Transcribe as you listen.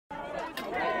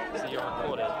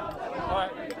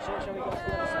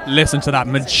Listen to that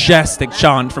majestic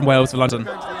chant from Wales of London.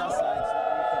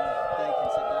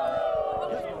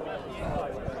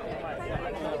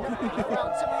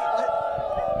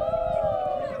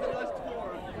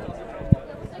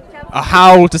 A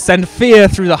howl to send fear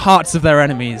through the hearts of their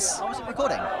enemies. Oh, was it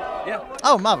recording? Yeah.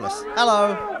 Oh, marvellous.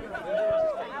 Hello.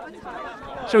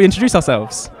 Shall we introduce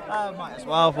ourselves? Might as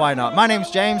well, why not? My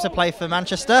name's James, I play for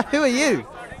Manchester. Who are you?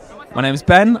 My name's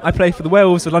Ben, I play for the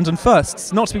Werewolves of London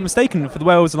Firsts, not to be mistaken for the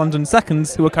Werewolves of London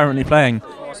Seconds, who are currently playing. Of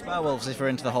course, Werewolves if we're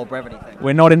into the whole brevity thing.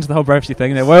 We're not into the whole brevity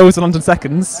thing, they're Werewolves of London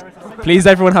Seconds. Please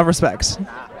everyone have respect.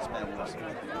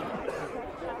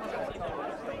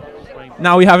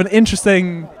 Now we have an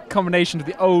interesting combination of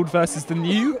the old versus the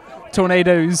new.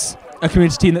 Tornadoes, a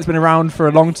community team that's been around for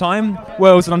a long time.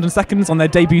 Werewolves of London Seconds on their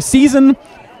debut season.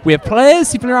 We have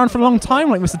players who've been around for a long time,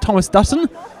 like Mr. Thomas Dutton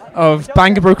of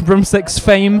Bangor Broken Broomsticks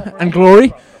fame and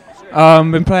glory.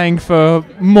 Been playing for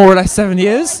more or less 7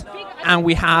 years. And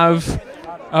we have,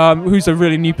 who's a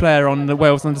really new player on the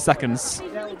Werewolves of London Seconds.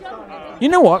 You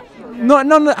know what?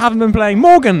 None that haven't been playing.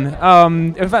 Morgan.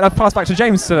 In fact, I've passed back to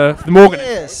James for the Morgan.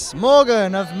 Yes,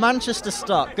 Morgan of Manchester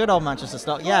stock. Good old Manchester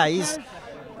stock. Yeah, he's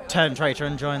turned traitor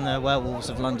and joined the Werewolves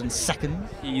of London Second.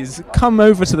 He's come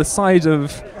over to the side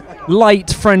of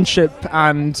light friendship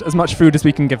and as much food as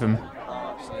we can give him.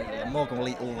 Oh, absolutely. And Morgan will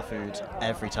eat all the food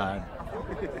every time.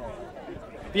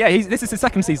 Yeah, this is his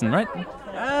second season, right?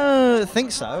 I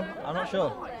think so. I'm not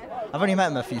sure. I've only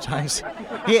met him a few times.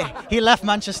 He left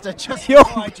Manchester just before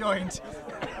I joined.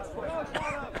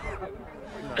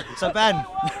 So Ben,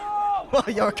 while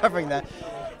you're recovering there,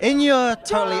 in your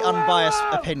totally unbiased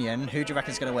opinion, who do you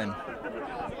reckon is going to win?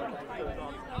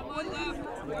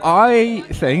 I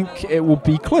think it will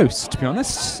be close, to be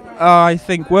honest. I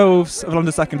think Werewolves of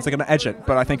London Seconds are going to edge it,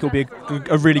 but I think it will be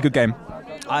a really good game.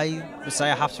 I would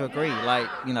say I have to agree. Like,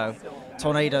 you know,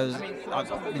 Tornadoes,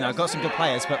 got some good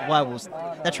players, but Werewolves,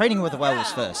 they're training with the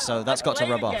Werewolves first, so that's got to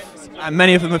rub off. And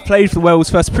many of them have played for the Werewolves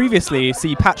first previously.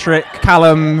 See Patrick,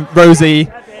 Callum,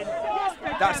 Rosie.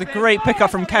 That's a great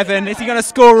pickup from Kevin. Is he going to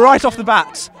score right off the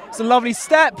bat? It's a lovely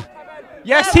step.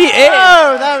 Yes, he is.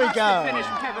 Oh, there we go. Finish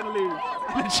from Kevin Lou.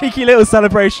 A cheeky little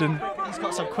celebration. He's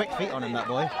got some quick feet on him, that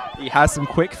boy. He has some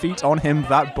quick feet on him,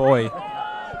 that boy.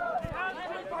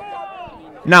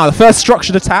 Now, the first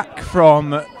structured attack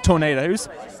from Tornadoes.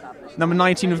 Number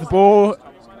 19 of the ball.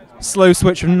 Slow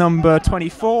switch from number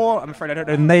 24. I'm afraid I don't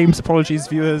know the names. Apologies,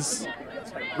 viewers.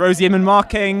 Rosie Inman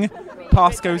marking.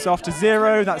 Pass goes off to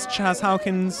 0. That's Chaz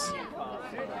Hawkins.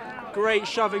 Great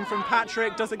shoving from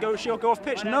Patrick. Does it go? She'll go off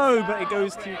pitch? No, but it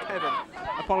goes to Kevin.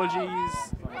 Apologies.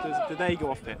 Did they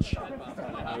go off pitch?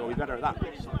 You'll be better at that.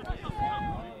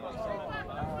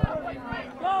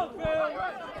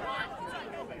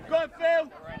 Go,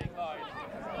 Phil.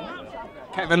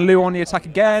 Kevin Lou on the attack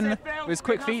again with his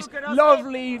quick feet.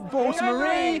 Lovely ball to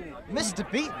Marie. Missed a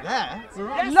beat there.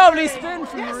 Lovely spin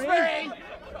from Marie.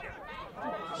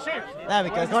 There we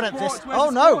go. Got it. Oh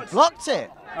no, blocked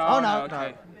it. Oh no.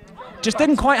 Okay. Just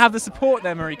didn't quite have the support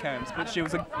there, Marie Combs, but she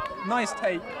was a nice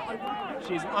take.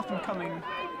 She's an up-and-coming.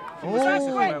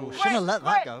 Oh, shouldn't have let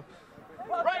that go.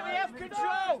 Right, we have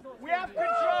control. We have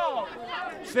control.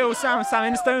 Phil, Sam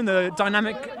Instone, the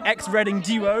dynamic ex-Reading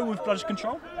duo with Bludge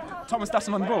Control. Thomas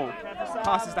Dustin on the ball.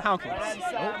 Passes to Hawkins.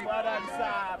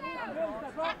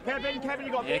 Kevin,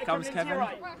 you got. Here comes Kevin.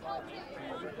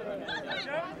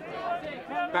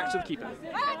 Back to the keeper.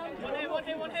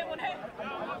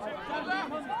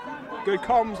 Good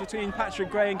comms between Patrick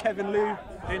Gray and Kevin Lou.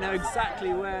 They know exactly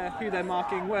who they're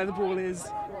marking, where the ball is,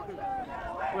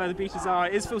 where the beaters are.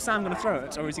 Is Phil Sam going to throw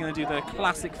it, or is he going to do the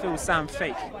classic Phil Sam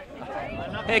fake?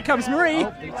 Here comes Marie,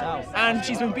 and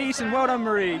she's been beaten. Well done,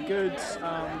 Marie. Good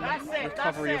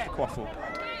recovery of the quaffle.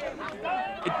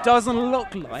 It doesn't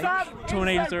look like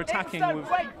Tornadoes are attacking with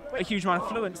a huge amount of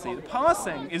fluency. The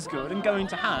passing is good and going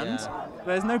to hand, but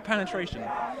there's no penetration.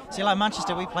 See, like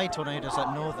Manchester, we played Tornadoes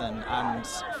at Northern, and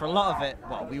for a lot of it,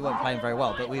 well, we weren't playing very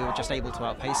well, but we were just able to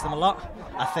outpace them a lot.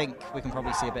 I think we can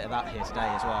probably see a bit of that here today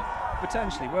as well.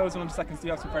 Potentially. Werewolves of London Seconds do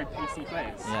have some very pacey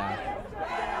players. Yeah.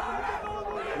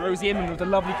 Rosie Inman with a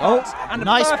lovely cut. And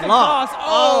nice a perfect block. pass.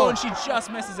 Oh, and she just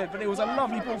misses it, but it was a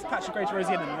lovely ball for Patrick Gray to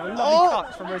Rosie Inman. A lovely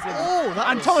cut from Rosie Inman.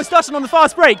 And Thomas Dutton on the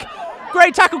fast break.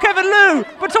 Great tackle, Kevin Lou,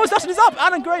 but Thomas Dutton is up,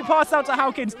 and a great pass out to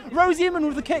Hawkins. Rosie Inman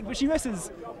with the kick, but she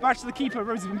misses. Back to the keeper,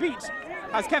 Rosie's been beat.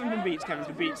 Has Kevin been beat? Kevin's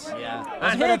been beat. Yeah.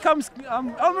 And here comes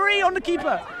Marie on the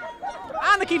keeper.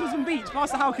 And the keeper's been beat,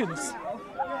 past to Hawkins.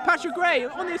 Patrick Gray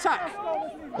on the attack.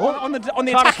 On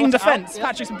the attacking defence,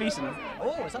 Patrick's been beaten.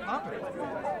 Oh, is that boundary?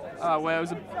 where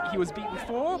he was beat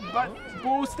before, but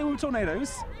ball still with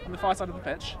Tornadoes on the far side of the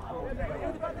pitch.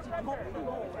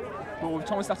 Ball with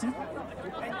Thomas Dutton.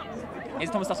 Is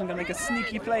Thomas Dutton going to make a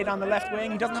sneaky play down the left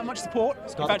wing? He doesn't have much support.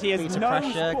 In fact, he has no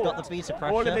pressure, support. got the beater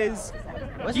pressure. All of his,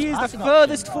 he is the passing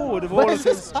furthest option? forward of all of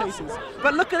his chases.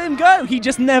 But look at him go! He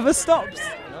just never stops.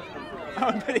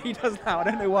 Oh, but he does now. I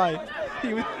don't know why.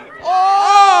 He was.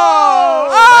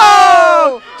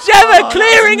 Oh! Gemma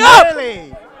clearing up.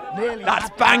 Nearly. That's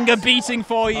banger beating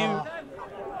for you.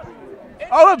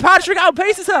 Oh, and Patrick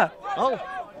outpaces her. Oh.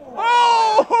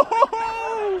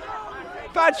 Oh!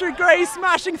 Patrick Gray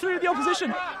smashing through the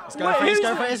opposition. He's going for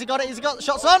it. Has he got it? Has he got the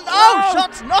shots on? Oh,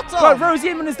 shots not on. But Rosie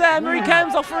Inman is there. Marie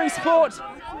Kem's offering support.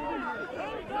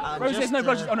 And Rosie has no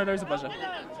bludger. Oh no, there is a bludger.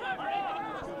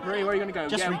 Marie, where are you going to go?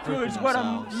 Just good. Well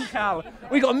done, themselves. Michal.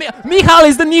 We got Michal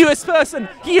is the newest person.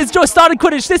 He has just started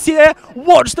Quidditch this year.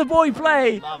 Watch the boy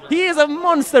play. He is a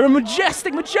monster, a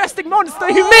majestic monster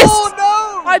who missed.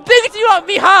 No! I picked you up,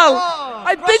 Michal.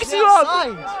 I Brushing picked you up.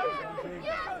 outside.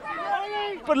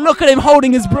 But look at him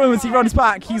holding his broom as he runs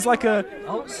back. He's like a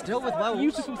Still with Werewolves.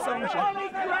 beautiful soldier.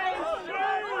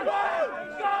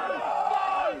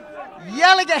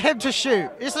 Yelling at him to shoot.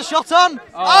 Is the shot on?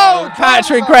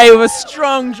 Patrick Gray with a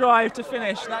strong drive to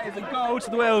finish. That is a goal to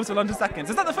the Werewolves in London seconds.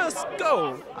 Is that the first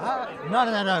goal?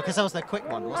 No, because that was their quick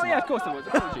one, Oh wasn't yeah, it? of course it was.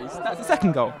 Apologies. That's the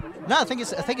second goal. No, I think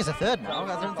it's a third now.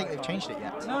 I don't think they've changed it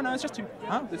yet. No, it's just two.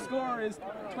 The score is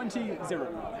 20-0.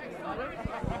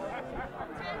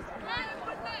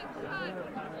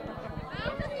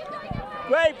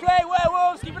 Great play,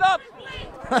 Werewolves. Keep it up.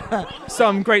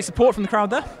 Some great support from the crowd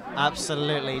there.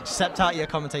 Absolutely. Step out your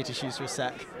commentator shoes for a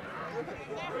sec.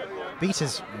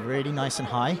 Beater's really nice and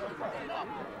high.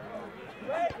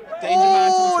 Danger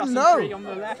man towards no. Justin Free on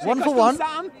the left. One Here for comes one.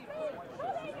 Sam.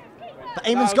 But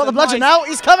Eamon's That got was the a bludger nice- now.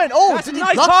 He's coming. Oh, That's a did he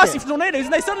nice block pass it? for Tornadoes,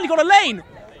 and they suddenly got a lane.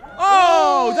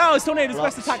 Oh, that was Tornadoes'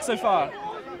 best attack so far.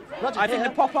 Bludger I think here.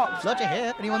 the pop-up, Bludger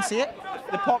here. Anyone see it?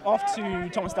 the pop off to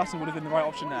Thomas Dutton would have been the right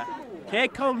option there. Here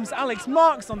comes Alex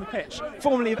Marks on the pitch,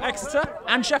 formerly of Exeter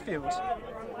and Sheffield.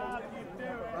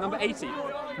 Number 80,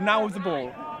 now with the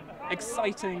ball.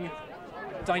 Exciting,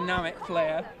 dynamic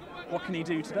player. What can he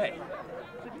do today?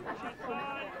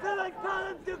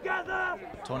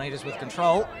 Tornadoes with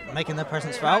control, making their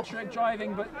presence felt. Patrick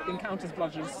driving but encounters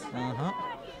bludgers.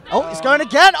 Oh, it's going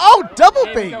again. Oh, double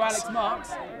Here we beat. go, Alex Marks.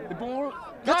 The ball.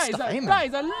 That's That is the aiming. that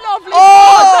is a lovely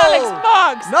Oh! pass,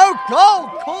 Alex Marks. No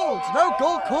goal called. No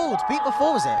goal called. Beat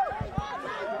before, was it?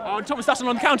 Oh, Thomas Dutton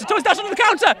on the counter. He's through.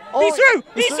 Oh,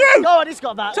 He's through. Go on, he's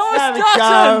got that. Thomas there we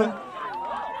Dutton. go.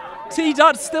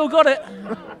 T-Dut still got it.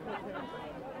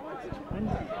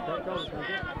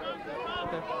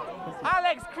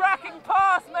 Alex, cracking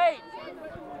pass, mate.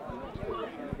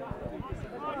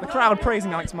 The crowd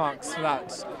praising Alex Marks for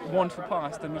that wonderful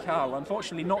pass to Michal.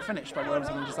 Unfortunately, not finished by Werewolves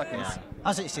in 100 seconds.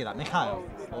 How did you see that, Mikhail?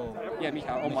 Yeah,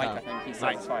 Michal. Or Mike, I think. He's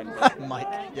fine. Mike.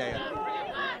 Yeah.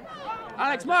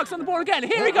 Alex Marks on the ball again.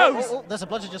 Here he goes. Oh, there's a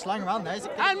bludger just lying around there. Is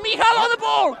it? And Michal on the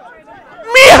ball.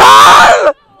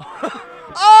 Michal!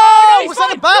 Oh, he's was that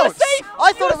fine. a bounce? You're safe.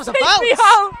 I thought You're it was a safe, bounce.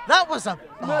 Michal. That was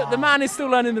a. The man is still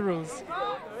learning the rules.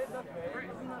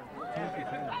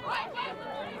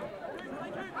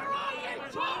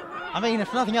 I mean,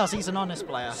 if nothing else, he's an honest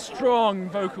player. Strong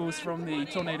vocals from the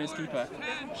Tornadoes keeper.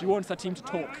 She wants her team to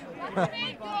talk.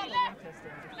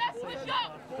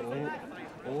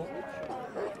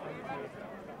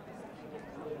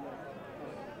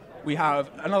 We have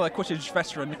another Quidditch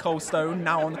veteran, Nicole Stone,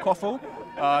 now on the quaffle.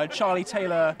 Charlie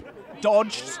Taylor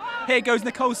dodged. Here goes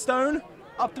Nicole Stone,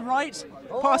 up the right.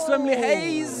 Past to Emily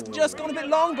Hayes, just gone a bit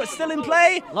long, but still in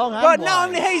play. Long and but now wide.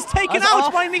 Emily Hayes taken Eyes out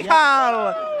off. by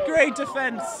Michal. Great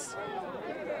defence.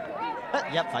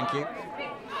 Yep, thank you.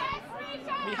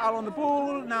 Michal on the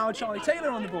ball, now Charlie Taylor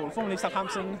on the ball, formerly of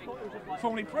Southampton,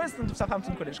 formerly president of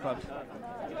Southampton Quidditch Club.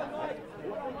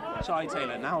 Charlie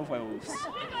Taylor, now of Werewolves.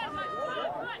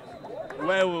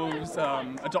 Werewolves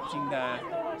adopting their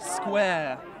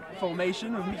square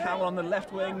formation with Michal on the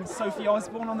left wing, Sophie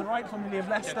Osborne on the right, formerly of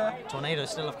Leicester. Tornadoes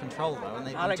still have control though, and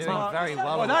they've Alex been doing Marks. very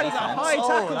well. Oh, on that the is a defense. high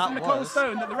tackle that from Nicole was.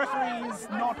 Stone that the referee is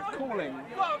not calling.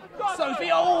 Sophie,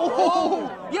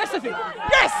 oh! Yes, Sophie!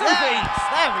 Yes, Sophie! Yes,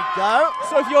 there we go.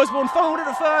 Sophie Osborne folded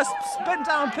it first, bent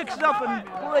down, picked it up, and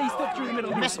placed it through the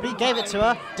middle. Missed me, gave it to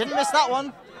her. Didn't miss that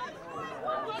one.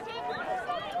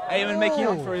 Eamon making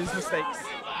up for his mistakes.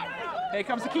 Here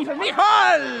comes the keeper, Michal!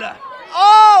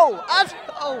 Oh! I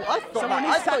thought Someone that.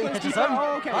 needs I to thought he tackle hit his his keeper. own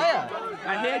Oh, okay. player.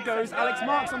 And here goes Alex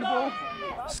Marks on the ball.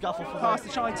 Scuffle for Pass to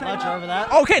Charlie Taylor. Bludger over there.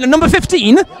 Okay, now number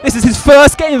 15. This is his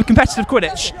first game of competitive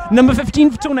Quidditch. Number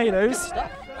 15 for Tornadoes.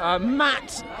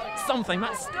 Matt something.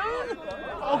 Matt Stone.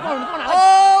 Oh, go on, Alex.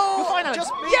 Oh! You're fine, Alex.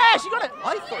 Just beat. Yeah, she got it.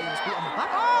 I thought he was beat on the back.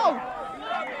 Oh!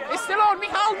 It's still on.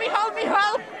 Michal.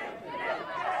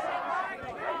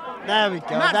 There we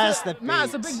go. There's the beat.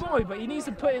 Matt's a big boy, but he needs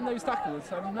to put in those tackles.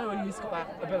 So I know he's got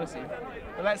that ability.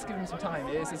 But let's give him some time.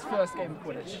 It is his first game of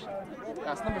Quidditch.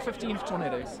 That's number 15 for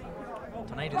Tornadoes.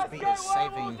 Tornadoes beat is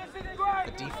saving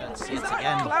the defense yet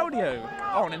again. Claudio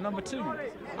on in number 2.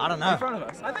 I don't In know. front of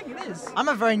us. I think it is. I'm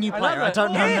a very new player. I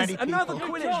don't know many people. Another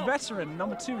Quidditch veteran,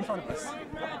 number 2 in front of us.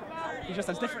 He just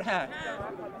has different hair.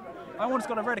 I once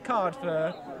got a red card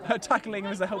for tackling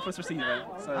him as a helpless receiver,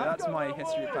 so that's my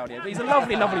history of Claudio. But he's a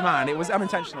lovely, lovely man. It was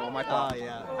unintentional on my part. Oh,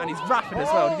 yeah. And he's rapid as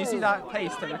well. Did you see that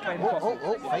pace to reclaim the cross?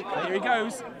 Fake. Here he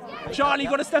goes. Charlie, you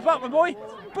got to step up, my boy.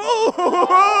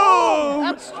 Boom!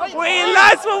 That's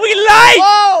what we like!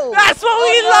 Whoa! That's what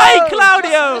we like,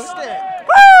 Claudio!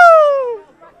 Woo!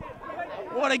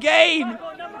 What a game!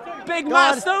 Big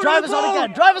Matt Stone. Drivers on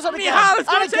again. Mihal's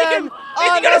going to take him. Is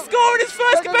he going to score in his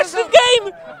first competitive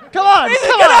game? Come on, Is it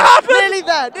going to happen? Nearly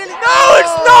there. No,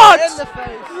 it's not! In the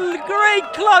face.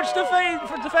 Great clutch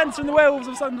defence from the Werewolves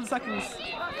of London Seconds.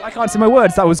 I can't say my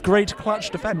words. That was great clutch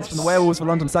defence from the Werewolves of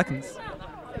London Seconds.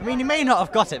 I mean, you may not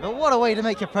have got it, but what a way to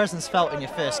make your presence felt in your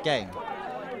first game.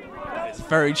 It's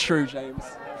very true, James.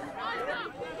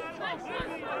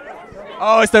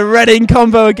 Oh, it's the Reading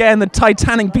combo again, the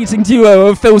Titanic beating duo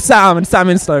of Phil Sam and Sam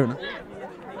Instone.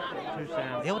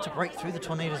 Able to break through the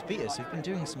Tornadoes beaters, who've been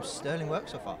doing some sterling work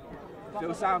so far.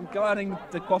 Phil Sam guarding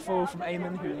the quaffle from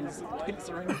Eamon, who is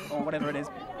pincering, or whatever it is,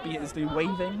 beaters do,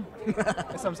 waving.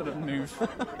 It's some sort of move.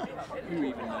 Who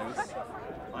even knows?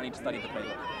 I need to study the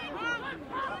playbook.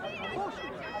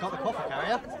 Got the quaffle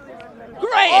carrier.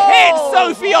 Great hit,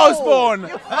 Sophie Osborne!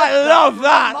 I love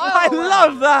that! I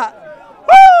love that!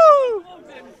 Woo!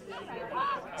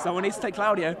 Someone needs to take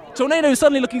Claudio. Tornado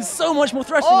suddenly looking so much more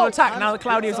threatening on attack now that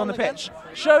Claudio's on the pitch.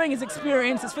 Showing his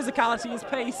experience, his physicality, his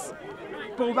pace.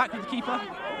 Ball back with the keeper.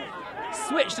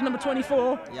 Switch to number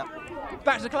 24. Yep.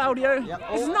 Back to Claudio. Yep.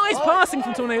 It's nice passing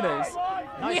from Tornadoes.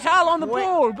 Nice. Michal on the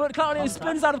ball, but Claudio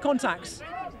spins out of contact.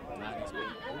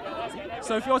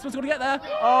 Sophie Osborne's got to get there.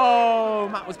 Oh,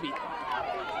 Matt was beat.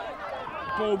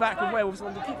 Ball back with Werewolves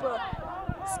on the keeper.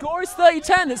 Score is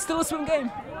 30-10. It's still a swim game.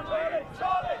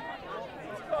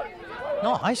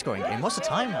 Not a high-scoring game. What's the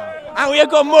time now? And we have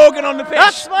got Morgan on the pitch.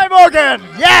 That's my Morgan!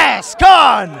 Yes! Come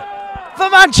on! For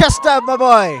Manchester, my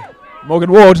boy!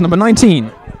 Morgan Ward, number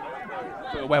 19.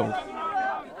 Werewolf.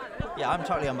 Yeah, I'm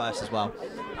totally unbiased as well.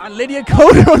 And Lydia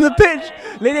Calder on the pitch.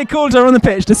 Lydia Calder on the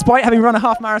pitch, despite having run a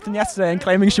half marathon yesterday and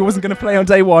claiming she wasn't going to play on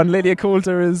day 1. Lydia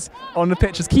Calder is on the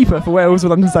pitch as keeper for Werewolves of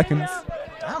London Seconds.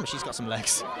 Damn, she's got some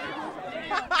legs.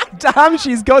 Damn,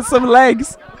 she's got some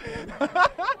legs.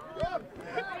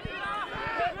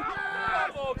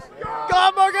 Go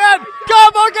on, Morgan! Go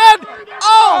on, Morgan!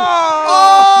 Oh!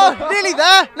 Oh! Nearly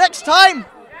there. Next time.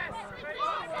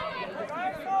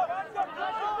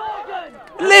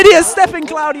 Lydia stepping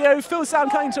Claudio. Phil Sam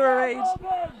coming to her aid.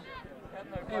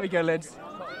 Here we go, Lids.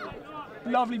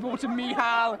 Lovely ball to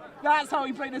Michal. That's how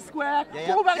he played a square. Yeah.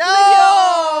 Ball back to Lydia.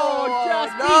 Oh,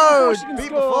 just no! beat before she can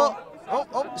score.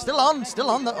 Oh, still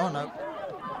on. Oh, no.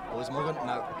 Where's Morgan?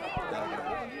 No. There we go.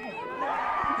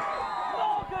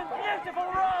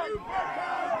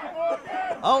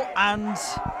 Oh, and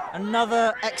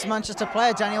another ex-Manchester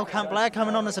player, Daniel Camp-Blair,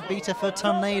 coming on as a beater for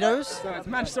Tornadoes. So it's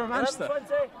Manchester or Manchester.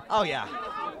 Oh, yeah.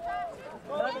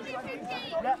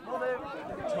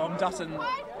 Tom Dutton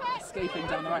escaping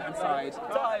down the right-hand side.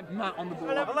 Matt on the ball.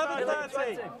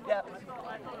 11:30. Yeah.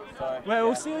 Well,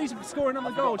 we'll see who's scoring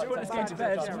another goal to put this game to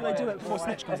bed. Will they do it before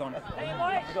Snitch comes on?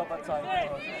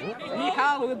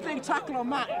 Michal with a big tackle on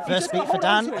Matt. First beat for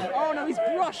Dan. Oh no, he's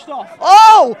brushed off.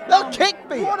 Oh, that kicked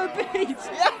me. What a beat!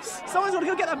 Yes. Someone's got to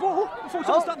go get that ball before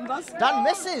Thomas Dutton does. Dan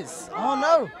misses. Oh,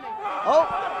 no. Oh.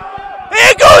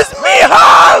 Here goes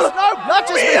Michal! No, not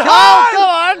just Michal. Go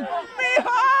on. Michal!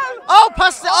 Oh,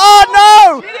 past it. Oh,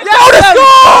 no. Yes, Yes.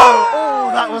 score! Oh,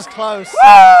 that was close. Woo!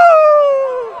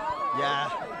 Yeah.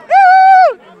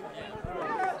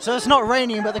 So it's not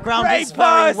raining, but the ground Great is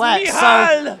very pass, wet.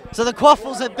 Michal! So the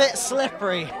quaffle's a bit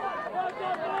slippery.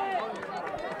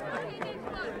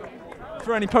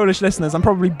 For any Polish listeners, I'm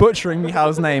probably butchering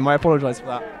Michal's name. I apologise for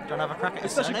that. Don't have a crack at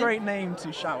It's his such a surname? great name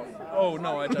to shout. Oh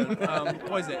no, I don't.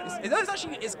 What is it?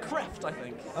 It's Kreft, I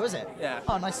think. Oh, is it? Yeah.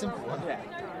 Oh, nice simple one. Yeah.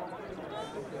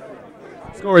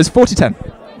 Score is 40-10.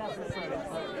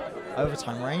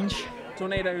 Overtime range.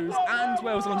 Tornadoes and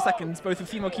Wales on seconds, both with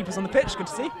female keepers on the pitch. Good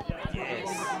to see. Yes.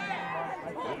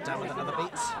 Oh, down with another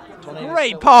beat. Tornadoes Great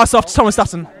still- pass off to Thomas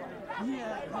Dutton.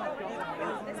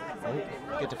 Oh,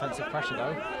 good defensive pressure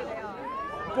though.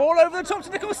 Ball over the top to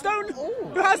Nicole Stone,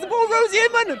 who has the ball. Rosie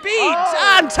Inman beat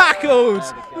and tackled.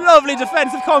 Lovely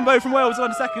defensive combo from Wales in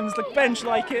 1 seconds. The bench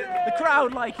like it, the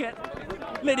crowd like it.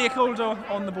 Lydia Calder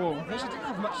on the ball. She didn't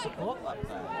have much support back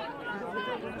there.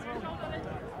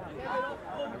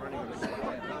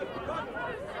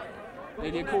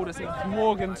 Lydia Calder sees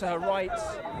Morgan to her right,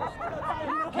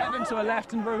 Kevin to her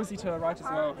left, and Rosie to her right as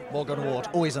well. Morgan Ward,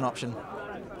 always an option.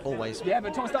 Always. Yeah,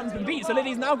 but Thomas Dutton's been beat, so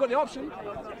Lydia's now got the option.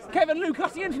 Kevin Lou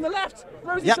cutting in from the left.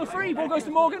 Rosie's still free. Ball goes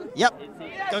to Morgan. Yep.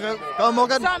 Go on,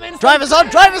 Morgan. Salmon, Drivers on,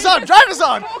 drivers on, drivers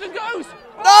on! Morgan goes!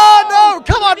 No!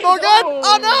 Come on, Morgan!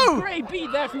 Oh, no! Great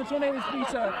beat there from the Tornadoes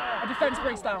beater. A defence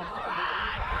breaks down.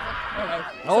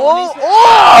 Rosie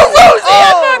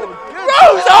Inman!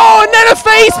 Rose! Oh, and then a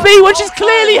face beat when she's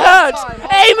clearly hurt.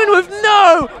 Eamon with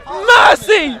no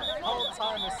mercy.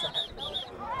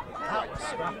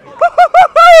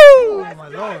 Oh my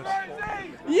lord.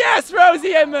 Yes,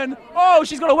 Rosie Inman. Oh,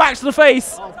 she's got a wax to the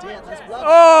face. Oh dear, there's blood.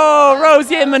 Oh,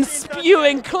 Rosie Inman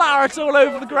spewing claret all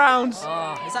over the ground.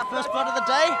 Oh, is that first blood of the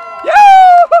day?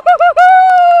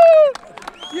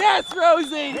 Yes,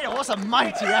 Rosie. Yeah, what's a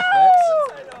mighty effort.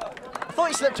 I thought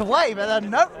he slipped away, but then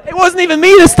nope. It wasn't even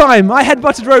me this time. I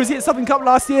headbutted Rosie at Southern Cup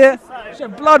last year. She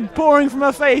had blood pouring from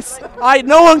her face.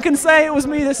 No one can say it was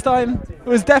me this time. It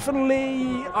was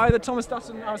definitely either Thomas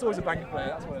Dutton. I was always a banker player.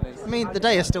 That's what it is. I mean, the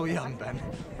day is still young, Ben.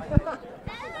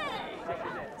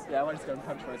 Yeah, I went to go and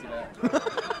punch Rosie there.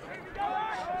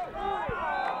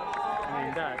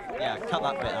 Yeah, cut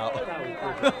that bit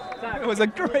out. It was a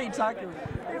great tackle.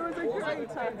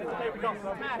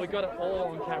 We got it all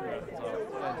on camera. So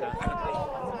fantastic.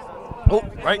 Oh,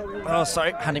 right. Oh,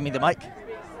 sorry. Handing me the mic.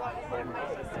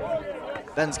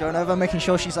 Ben's going over, making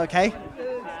sure she's okay.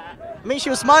 I mean, she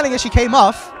was smiling as she came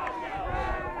off.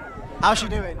 How's she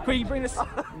doing? Can you bring this?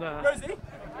 No. Rosie?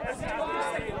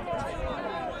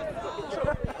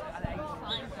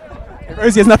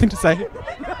 Rosie has nothing to say.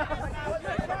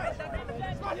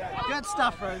 Good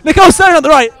stuff, Rose. Nicole Stone on the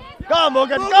right. Go on,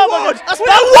 Morgan. Go on, Morgan. That's a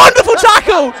wonderful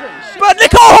tackle. But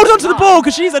Nicole holds onto the ball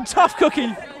because she's a tough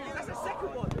cookie.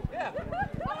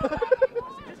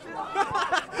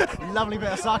 Lovely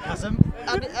bit of sarcasm.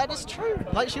 And it's true.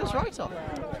 Like, she was right on.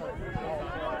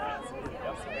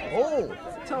 Oh.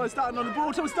 Thomas Dutton on the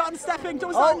ball. Thomas Dutton stepping.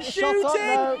 Thomas Oh, Dutton shot on,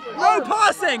 shooting. no. No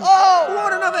passing. Oh.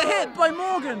 What another hit by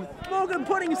Morgan. Morgan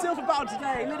putting himself about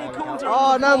today. Lydia Calder.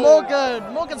 Oh, no,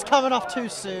 Morgan. Morgan's coming off too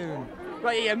soon.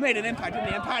 Right, yeah, made an impact, didn't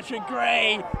he? And Patrick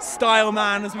Gray, style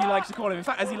man, as we like to call him. In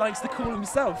fact, as he likes to call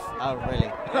himself. Oh,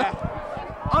 really? Yeah.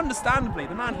 Understandably,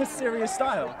 the man has serious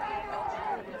style.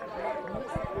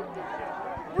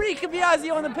 Rika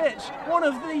Biazzi on the pitch, one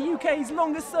of the UK's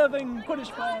longest-serving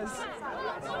Quidditch players.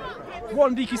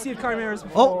 Won BQC of Chimeras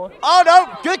before. Oh, no.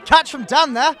 Good catch from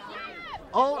Dan there.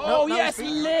 Oh, no, yes,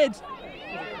 Lyd.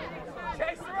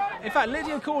 In fact,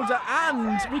 Lydia Calder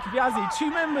and Rika Biazzi, two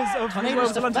members of the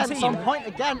Tornadoes London defence team, on point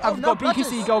again. have no got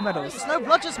BQC gold medals. It's no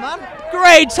bludgers, man.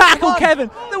 Great tackle, Come on. Kevin.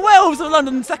 The Wolves of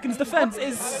London Second's defence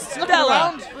is stellar.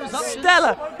 around for his options.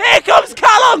 Stellar. Here comes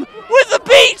Callum with the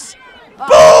beat.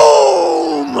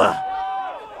 Boom!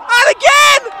 And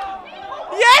again!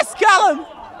 Yes, Callum!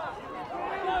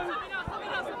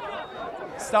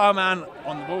 Starman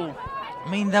on the ball. I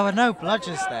mean, there were no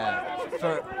bludgers there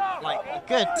for like a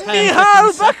good 10 Mihal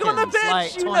 15 back on the seconds. pitch.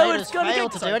 Like, You know Tornadoes it's gonna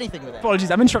failed get to do anything with it.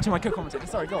 Apologies, I'm interrupting my co-commentator.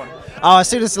 Sorry, go on. Oh, as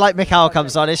soon as like Mikhail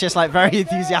comes on, it's just like very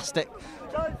enthusiastic.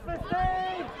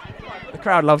 The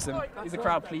crowd loves him. He's a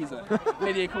crowd pleaser.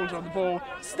 Lydia Calder on the ball,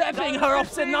 stepping her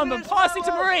opposite number, passing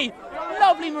to Marie.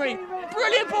 Lovely Marie.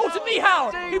 Brilliant ball to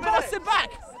Mihal, who passes it back.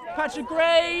 Patrick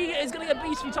Gray is going to get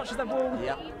beat if he touches that ball.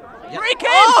 Yep. Marie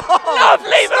King!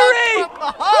 Lovely Marie!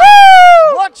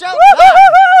 Woo! Watch out!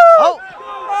 Oh,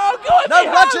 Oh, go on, no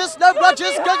Mihal! bludgers, no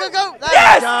bludgers. Go, go, go. There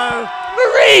Yes! you go.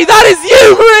 Marie, that is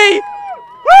you, Marie!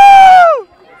 Woo!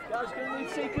 Guys, going to need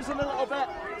seekers in a little bit.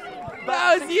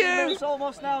 That was 60 you! minutes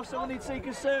almost now, so we need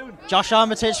seekers soon. Josh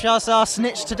Armitage has our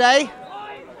snitch today.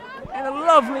 In a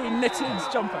lovely knitted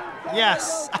jumper.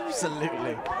 Yes,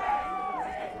 absolutely.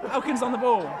 Elkins on the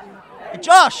ball. Hey,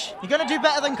 Josh, you're going to do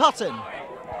better than Cotton.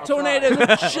 Tornadoes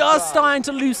are just starting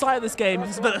to lose sight of this game,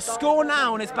 but a score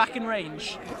now and it's back in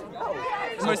range.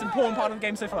 It's the most important part of the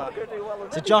game so far.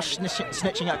 So Josh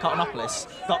snitching at Cottonopolis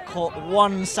got caught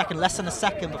 1 second, less than a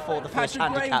second before the first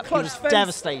Patrick Gray, handicap. He clutch was fence.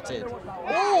 devastated.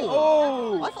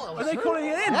 Oh! I thought that was Are they through. calling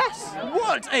it in? Yes.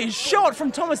 What a shot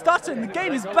from Thomas Dutton. The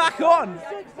game is back on.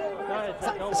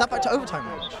 Is that back to overtime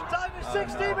range? Time is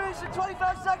 16 minutes and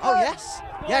 25 seconds. Oh, yes.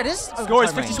 Yeah, it is. Score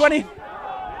is overtime range. 50-20.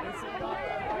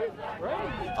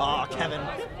 Oh, Kevin.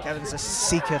 Kevin's a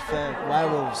seeker for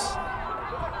werewolves.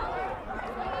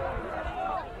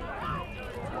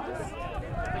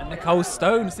 Nicole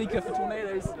Stone, seeker for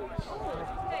Tornadoes.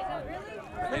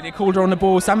 Lydia Calder on the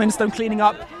ball. Sam Hinstone cleaning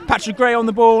up. Patrick Gray on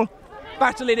the ball.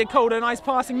 Back to Lydia Calder. Nice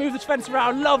passing. Move the defence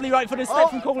around. Lovely right footed step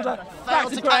from Calder. Back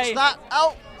to Gray. Catch that.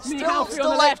 Oh, Michal still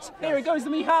on the left. Here it goes to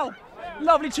Michal.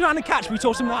 Lovely two-handed catch. We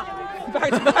taught him that.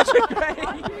 Back to Patrick Gray.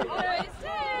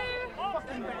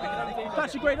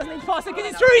 Patrick Gray doesn't need to pass it.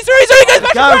 It's through. He's through. He goes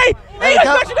Patrick Gray. There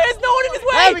goes Patrick Gray. There's no one in his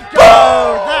way. There we go.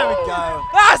 There we go.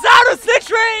 That's out of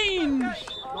 6 range.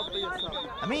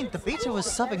 I mean, the beater was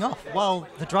subbing off while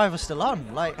the drive was still on.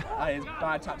 Like, that is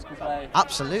bad tactical play.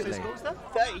 Absolutely.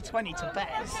 30-20 to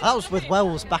Bears. That was with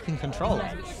Wells back in control.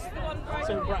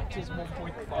 So Raptors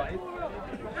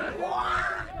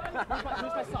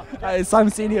 1.5.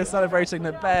 Simon Senior celebrating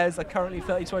that Bears are currently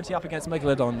 30-20 up against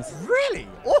Megalodons. Really?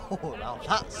 Oh, now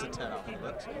that's a turn out of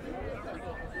books.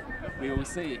 We will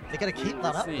see. They're going to keep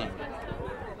that up.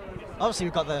 Obviously,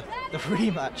 we've got the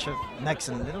rematch of Megs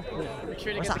and Liverpool.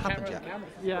 Where's that happened yet?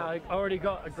 Yeah, I already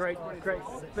got a great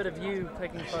bit of you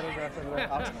taking photographs of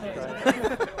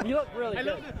that. You look really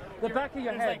good. The back of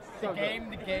your head. Like the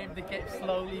game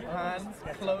slowly pans,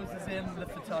 closes in the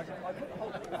photography.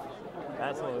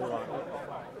 That's what we want.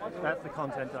 That's the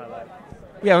content I like.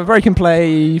 We have a break and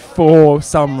play for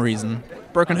some reason.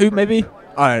 Broken hoop, maybe?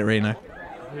 I don't really know.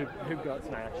 Hoop got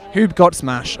smashed. Hoop got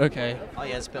smashed, okay. Oh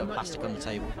yeah, there's a bit of plastic on the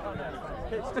table.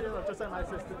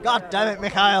 God damn it,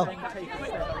 Mikhail!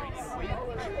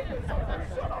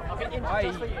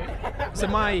 So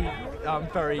my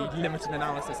very limited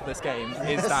analysis of this game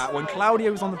is that when Claudio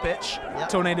was on the pitch,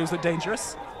 Tornadoes looked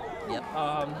dangerous. Yep.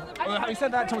 Having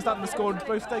said that, Thomas Dutton has scored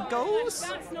both their goals.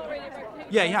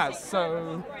 Yeah, he has.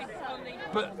 So,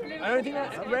 but I don't think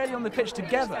that's rarely on the pitch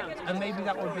together, and maybe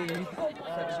that would be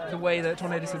the way that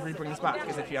Tornadoes would really bring us back,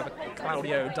 is if you have a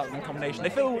Claudio Dutton combination.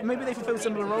 Maybe they fulfill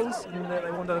similar roles, and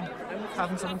they want to have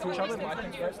them something for each other. But I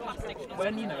think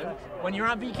that when you're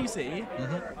at BQC,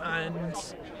 and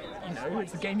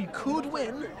it's a game you could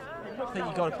win, I think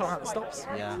you got to pull out the stops.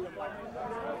 Yeah.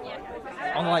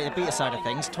 On the beta side of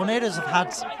things, Tornadoes have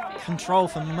had control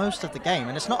for most of the game,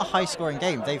 and it's not a high-scoring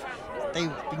game. They've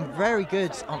been very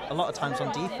good a lot of times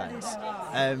on defense.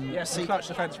 Yes, clutch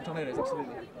defense from Tornadoes,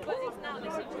 absolutely.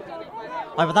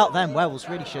 Without them, Werewolves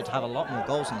really should have a lot more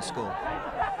goals in the score.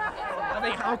 I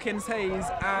think Hawkins, Hayes,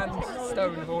 and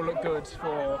Stone have all looked good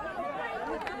for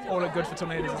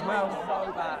Tornadoes as well.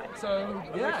 So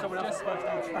yeah, just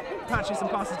patching some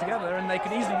passes together, and they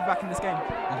could easily be back in this game.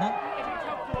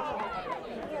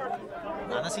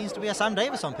 And there seems to be a Sam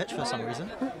Davis on pitch for some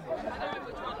reason.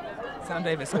 Sam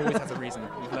Davis always has a reason.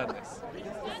 We've learned this.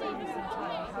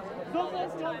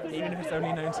 Even if it's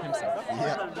only known to himself.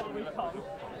 Yeah.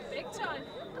 Big time.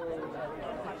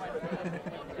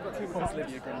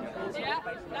 Lydia grinning at Yeah,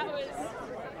 that was...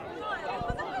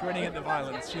 Grinning at the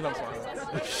violence. She loves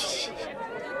violence.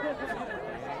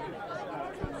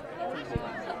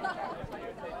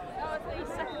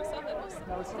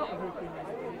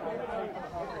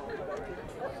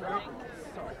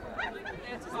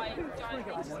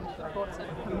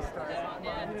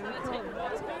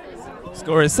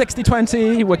 Score is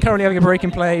 60-20. We're currently having a break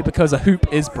in play because a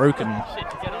hoop is broken.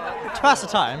 To pass the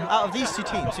time, out of these two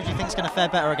teams, who do you think is going to fare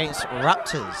better against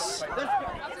Raptors?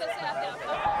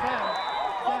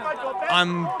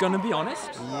 I'm going to be honest.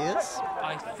 Yes.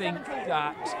 I think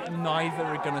that neither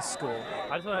are going to score.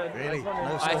 Really?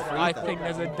 No I think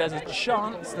there's a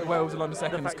chance that Wales and London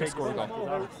Seconds could score a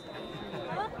goal.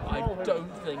 I don't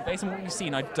think, based on what we've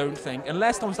seen,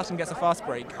 unless Thomas Dutton gets a fast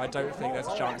break, I don't think there's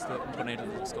a chance that Tornadoes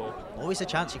will score. Always a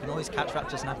chance. You can always catch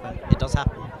Raptors napping. It does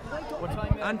happen.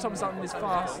 And Thomas Dutton is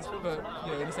fast, but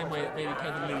in the same way that maybe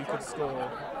Kevin Lee could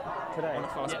score on a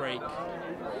fast break.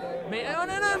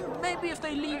 Maybe if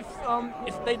they leave,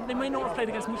 they may not have played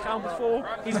against Michal before.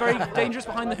 He's very dangerous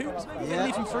behind the hoops. Maybe if they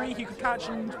leave him free, he could catch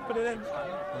and put it in.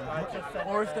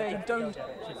 Or if they don't,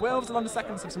 Wales and London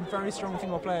Seconds have some very strong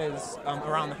female players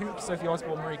around the hoops. Sophie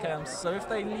Osborne, Marie Kems. So if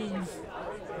they leave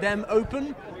them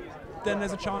open, then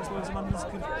there's a chance Wales and London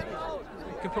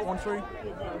could put one through.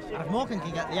 And if Morgan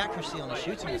can get the accuracy on the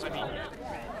shooting as well.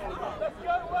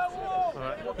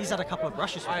 He's had a couple of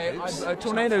brushes with hoops.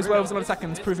 Tornadoes, Wales and London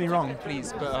Seconds, prove me wrong,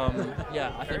 please. But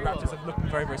yeah, I think Raptors are looking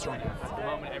very, very strong. At the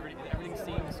moment, everything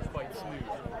seems quite smooth.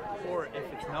 Or if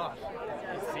it's not,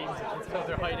 it seems as though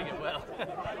they're hiding it well.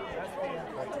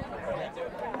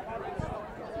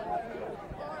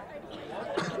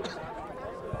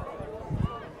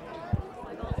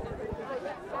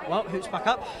 Well, hoops back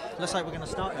up. Looks like we're going to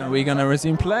start. Are we going to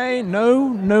resume play? No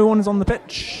one's on the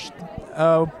pitch.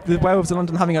 The Werewolves of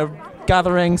London having a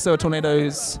gathering, so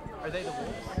Tornadoes. Are they the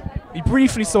Wolves? We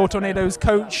briefly saw Tornadoes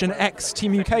coach and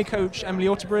ex-Team UK coach Emily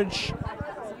Otterbridge.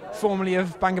 formerly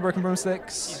of Bangor Broken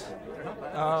Broomsticks.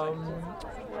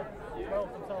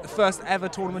 The first ever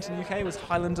tournament in the UK was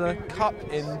Highlander Cup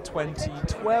in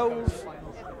 2012,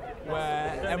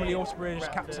 where Emily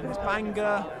Alterbridge captained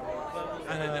Bangor,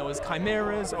 and then there was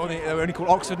Chimeras, or they were only called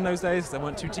Oxford in those days, there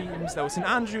weren't 2 teams. There was St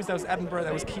Andrews, there was Edinburgh,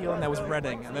 there was Keele, and there was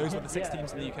Reading, and those were the 6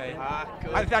 teams in the UK.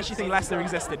 I actually think Leicester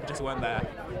existed, but just weren't there.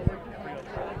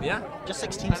 Yeah? Just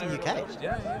 6 teams in the UK?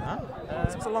 Yeah. Oh.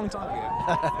 This was a long time ago.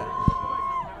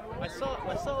 I saw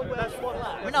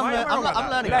I mean, I'm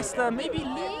learning. Leicester, maybe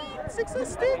Leeds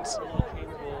existed?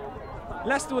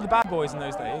 Leicester were the bad boys in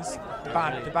those days. The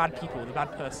bad people, the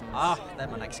bad persons. Ah, they're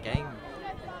my next game.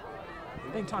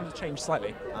 I think times have changed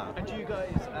slightly. Oh. And you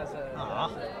guys as a...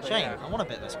 Shame. I want a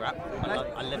bit of this scrap.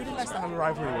 I live Who did for Leicester this. have a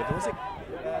rivalry with?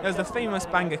 There's the famous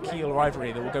Bangor Keele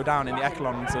rivalry that will go down in the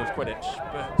echelons of Quidditch,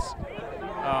 but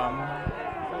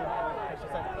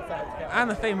and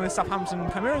the famous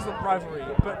Southampton Chimeras rivalry.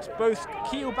 But both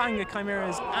Keele, Bangor,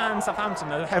 Chimeras, and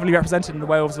Southampton are heavily represented in the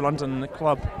Werewolves of London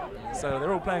club, so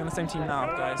they're all playing on the same team now,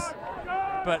 guys.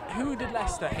 But who did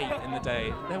Leicester hate in the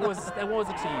day? There was a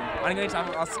team. I'm going to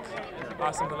ask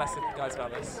some of the Leicester guys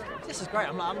about this. This is great.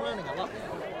 I'm learning a lot.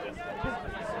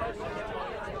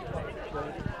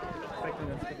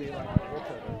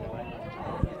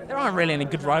 There aren't really any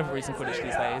good rivalries in Quidditch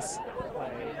these days.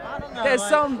 I don't know.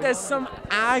 There's some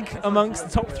ag amongst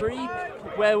the top 3.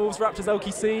 Werewolves, Raptors,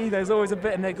 LQC. There's always a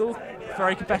bit of niggle.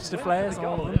 Very competitive players,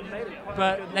 all of them.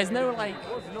 But there's no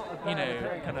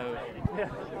kind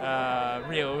of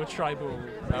real tribal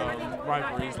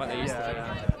rivalries like they used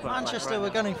to do. Manchester, we're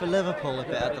gunning for Liverpool a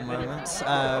bit at the moment.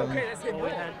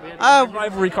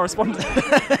 Rivalry correspondent.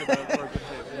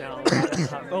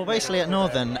 Well, basically at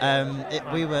Northern, our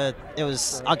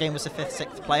game was the 5th,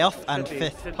 6th playoff, and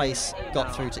 5th place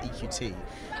got through to EQT,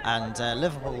 and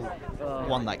Liverpool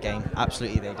won that game.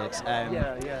 Absolutely, they did.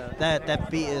 Their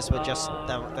beaters were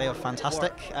they were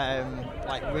fantastic.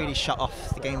 Like really shut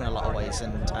off the game in a lot of ways,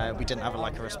 and we didn't have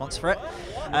a response for it.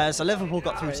 So Liverpool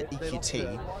got through to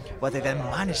EQT, where they then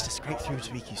managed to scrape through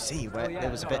to EQC, where it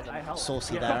was a bit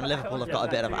saucy there, and Liverpool have got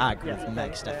a bit of ag with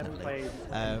Megs, definitely.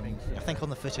 I think on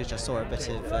the footage I saw a bit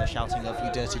of shouting of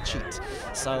 "you dirty cheat."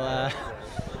 So.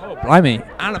 Oh, blimey.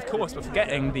 And of course, we're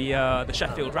forgetting the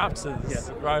Sheffield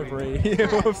Raptors rivalry.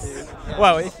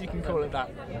 Well, if you can call it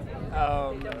that.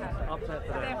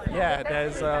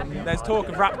 There's talk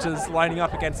of Raptors lining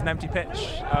up against an empty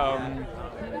pitch,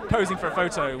 posing for a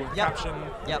photo with the caption.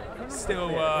 Still.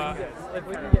 If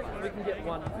we can get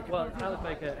one. Well, Alex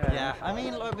Baker. Yeah, I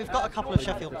mean, look, we've got a couple of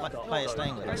Sheffield players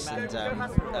staying with us, and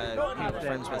we're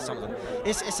friends with some of them.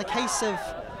 It's a case of.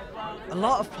 A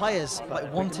lot of players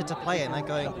wanted to play, and they're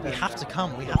going, we have to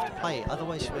come, we have to play,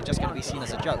 otherwise we're just going to be seen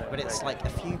as a joke. But it's like a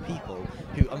few people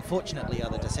who unfortunately are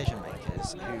the decision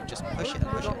makers who just push it and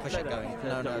push it and push it, going,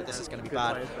 no, this is going to be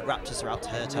bad, Raptors are out to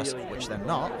hurt us, which they're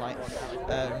not.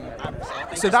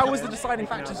 So that was the deciding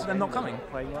factor to them not coming?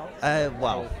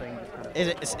 Well,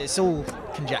 it's all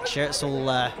conjecture, it's all...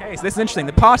 Okay, so this is interesting.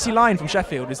 The party line from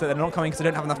Sheffield is that they're not coming because they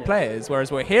don't have enough players,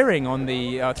 whereas we're hearing on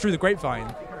the through the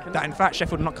grapevine that in fact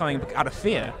Sheffield are not coming out of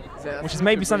fear, which is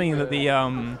maybe something that the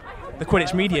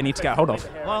Quidditch media need to get a hold of.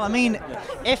 Well, I mean,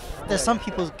 if there's some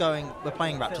people going, we're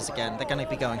playing Raptors again, they're going to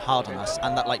be going hard on us,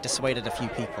 and that dissuaded a few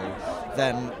people,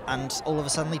 then, and all of a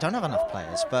sudden they don't have enough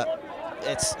players. But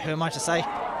it's, who am I to say?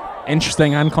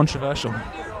 Interesting and controversial.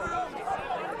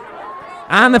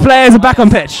 And the players are back on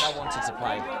pitch. I wanted to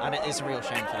play, and it is a real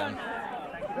shame for them.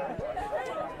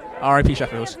 R.I.P.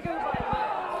 Sheffield.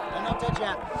 They're not dead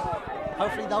yet.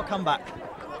 Hopefully they'll come back.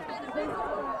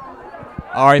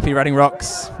 R.I.P. Reading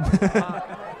Rocks.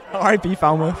 R.I.P.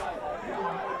 Falmouth.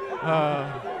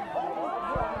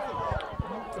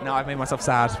 Now I've made myself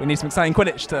sad. We need some exciting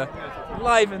Quidditch to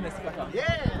liven this back up.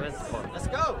 Yeah, let's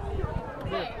go.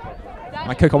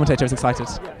 My co-commentator is excited.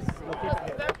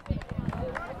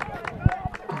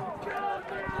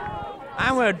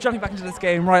 And we're jumping back into this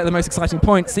game right at the most exciting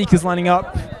point. Seekers lining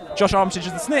up. Josh Armitage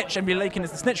is the snitch. Emily Lakin is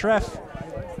the snitch ref.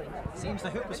 Seems the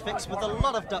hoop was fixed with a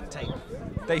lot of duct tape.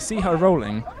 They see her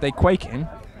rolling. They quaking.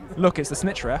 Look, it's the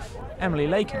snitch ref, Emily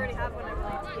Lakin.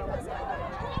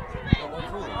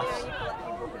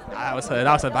 That was her.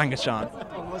 That was her banger chant.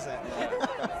 What was it?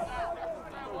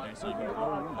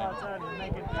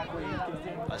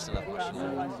 I still love watching it.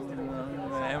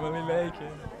 Emily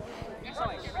Lakin. If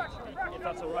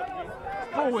that's alright with you.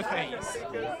 Ball with Hayes.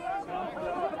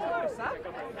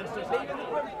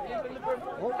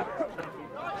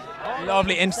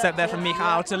 Lovely intercept there from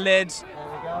Michal to Lid.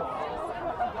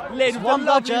 Lid with one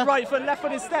lovely right foot, left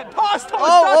footed step past Thomas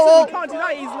Dutton. We can't do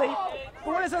that easily.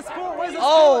 But where's her sport? Where's her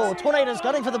sport? Tornadoes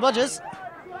gunning for the Bludgers.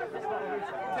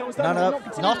 No,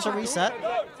 not a reset.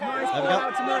 Nice There we ball go.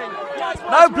 out to Murray. Nice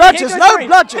ball. No bludgers, Here no goes Murray.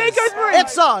 bludgers. Here goes Murray.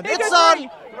 It's on, Here it's goes on. Murray.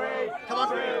 Come on.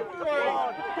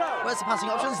 Where's the passing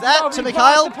options? There, Lovely to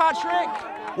pass Mikhail. to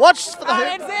Patrick. Watch for the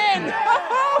And hook. it's in.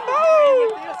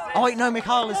 Oh wait, no,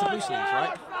 Mikhail is the blue sleeves,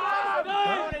 right?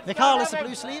 Mikhail is the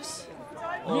blue sleeves?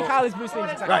 Mikhail is blue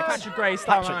sleeves, exactly. Right. Patrick Gray,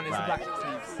 Starman Patrick, is the right. black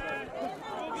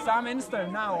sleeves. Sam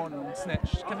Instone now on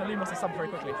Snitch. Kevin Lee must have subbed very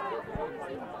quickly.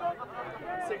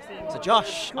 So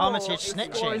Josh, Armitage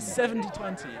Score is snitching.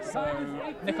 70-20, so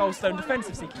Nicole Stone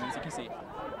defensive seeking, as you can see.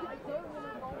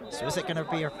 So is it going to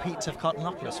be a repeat of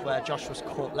Cottonopolis where Josh was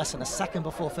caught less than a second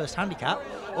before first handicap,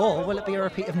 or will it be a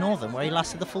repeat of Northern where he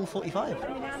lasted the full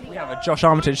 45? We have a Josh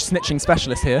Armitage snitching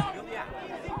specialist here.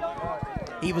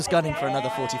 He was gunning for another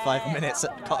 45 minutes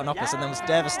at Cottonopolis and then was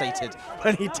devastated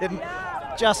when he didn't.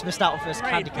 Just missed out on first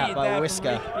handicap by a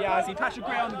whisker. Patrick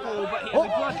Gray on the ball, but he has a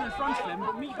bludger in front of him.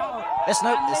 But Mikhail It's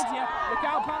no, and it's, Lydia, look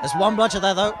out, Patrick. there's one bludger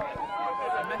there though.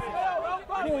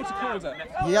 Ball to Calder.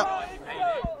 Yep.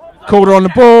 Calder on the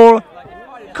ball.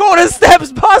 Calder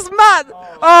steps past Matt.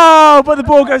 Oh, but the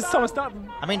ball goes to Thomas Dutton.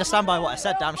 I mean, to stand by what I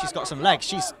said, damn, she's got some legs.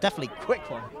 She's definitely a quick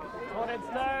one.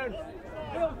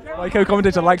 My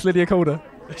co-commentator likes Lydia Calder.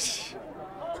 Just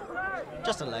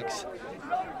her legs.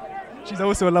 She's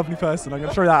also a lovely person. I'm going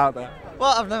to throw that out there.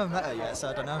 Well, I've never met her yet, so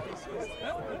I don't know.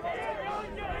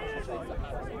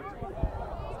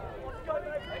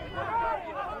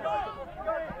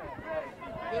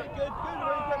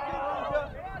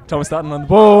 Thomas Dutton on the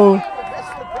ball.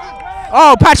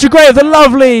 Oh, Patrick Gray with a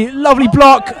lovely, lovely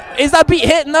block. Is that beat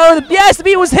hit? No. Yes, the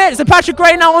beat was hit. So Patrick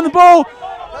Gray now on the ball.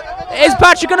 Is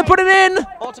Patrick going to put it in?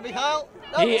 Or to Mikhail.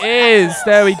 He is.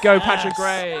 There we go, Patrick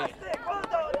Gray.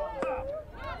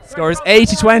 Score is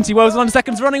 80-20. Wales London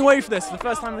seconds running away for this for the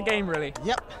first time in the game, really.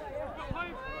 Yep.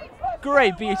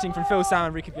 Great beating from Phil Sam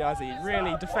and Ricky Biazzi.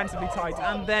 Really defensively tight,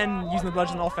 and then using the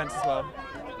bludgeon on offense as well.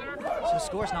 So the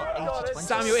score is now 80-20.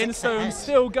 Samuel Instone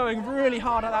still going really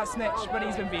hard at that snitch, but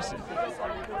he's been beaten.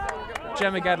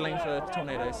 Gemma Gedling for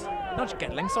Tornadoes. Not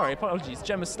Gedling, sorry, apologies.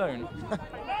 Gemma Stone.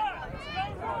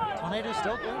 Tornado's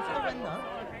still going for the win though.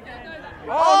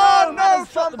 Oh, no,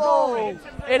 fumble!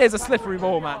 It is a slippery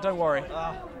ball, Matt, don't worry.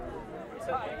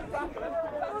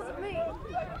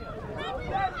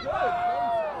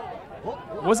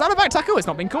 Was that a back tackle? It's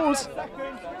not been called.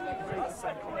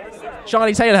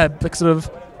 Charlie Taylor sort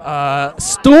of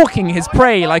stalking his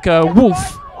prey like a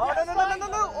wolf.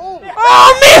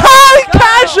 Oh, Mihal!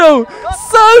 Casual!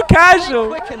 So casual!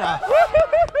 Quick enough.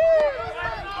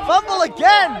 Fumble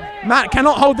again! Matt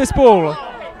cannot hold this ball.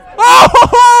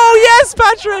 Oh, yes,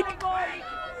 Patrick!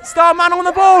 Starman on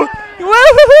the ball.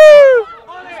 Woohoo!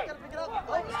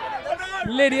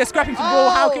 Lydia scrapping for the ball.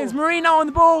 Hawkins, Marina on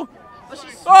the ball.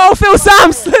 Oh, Phil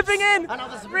Sam slipping in.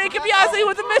 Rika Biazzi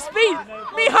with a misbeat.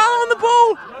 Mihal on the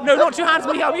ball. No, not two hands,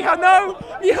 Mihal. Mihal, no.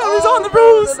 Mihal is on the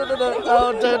rules.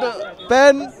 No.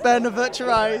 Ben, avert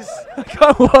your eyes. I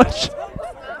can't watch.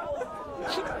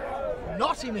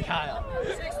 Naughty Mikhail.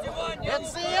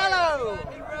 It's the yellow.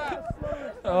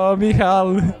 Oh,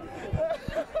 Mihal.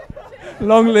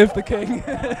 Long live the king.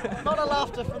 Not a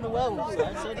laughter from the Wolves,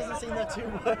 though, so it doesn't seem they're too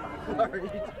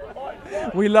worried.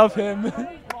 We love him. Woo!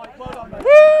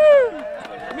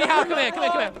 Mihal, come here.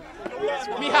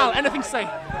 Mihal, anything to say?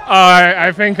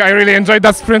 I think I really enjoyed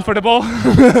that sprint for the ball.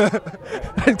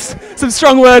 Some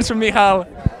strong words from Mihal.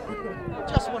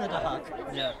 Just wanted a hug.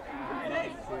 Yeah.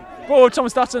 Ball,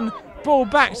 Thomas Dutton. Ball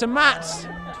back to Matt,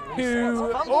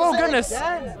 who... Oh, goodness.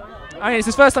 I mean, it's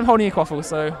his first time holding a quaffle,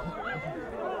 so...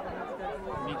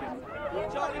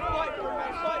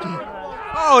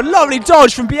 Oh, lovely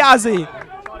dodge from Biazzi.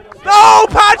 Oh,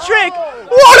 Patrick!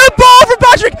 What a ball from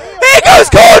Patrick! Here goes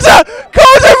Calder!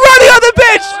 Calder running on the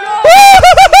pitch!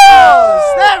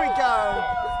 There we go!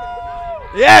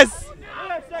 Yes!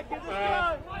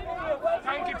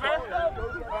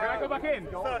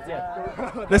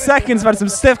 The seconds have had some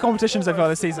stiff competitions so far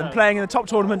this season, playing in the top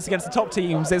tournaments against the top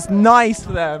teams. It's nice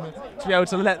for them to be able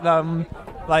to let them,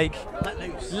 like,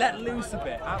 let loose a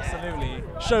bit, absolutely.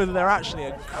 Show that they're actually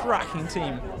a cracking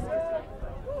team.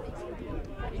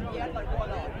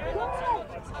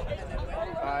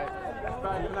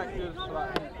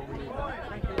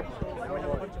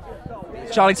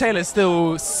 Charlie Taylor's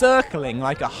still circling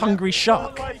like a hungry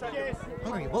shark.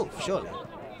 Hungry wolf, surely.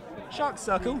 Shark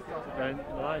circle.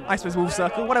 I suppose wolf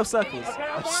circle. What else circles?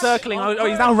 Circling. Oh,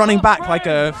 he's now running back like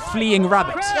a fleeing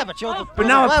rabbit. Yeah, but you're the But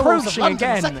now werewolves of approaching London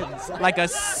again seconds. like a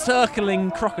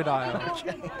circling crocodile.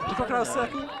 Do crocodiles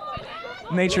circle?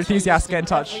 Nature enthusiasts get in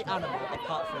touch. Every animal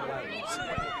apart from werewolves.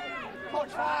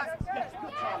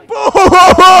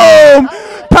 Boom!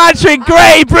 Patrick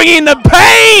Gray bringing the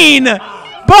pain!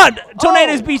 But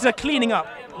Tornadoes beat her, cleaning up.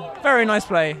 Very nice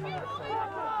play.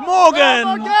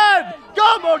 Morgan!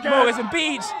 Go, Morgan! Morgan's been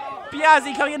beat.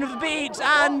 Biazzi coming in with the beat,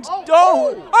 and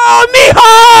Michal!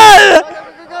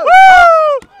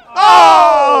 Woo!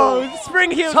 Oh,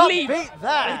 spring heel Top leap. beat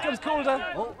there. Here comes Calder.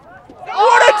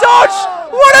 What a dodge!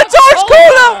 What a dodge,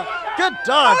 Calder! Good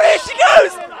dodge. Oh, here she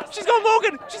goes! She's got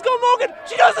Morgan! She's got Morgan!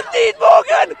 She doesn't need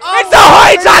Morgan! It's a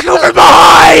high tackle from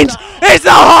behind! It's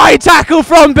a high tackle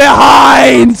from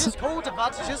behind! Just called,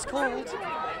 advantage is called.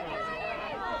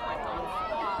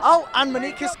 Oh, and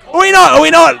Monique is called. Are we not? Are we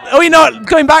not? Are we not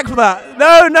going back for that?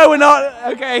 No, no, we're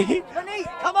not. Okay. Monique,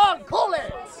 come on, call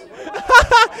it.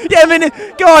 Yeah, I mean,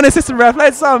 go on, assistant ref.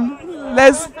 Let's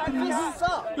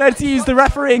use the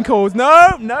refereeing calls.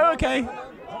 No, no, okay.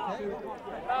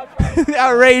 The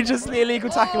outrageously illegal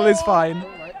tackle is fine.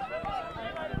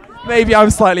 Maybe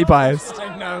I'm slightly biased. I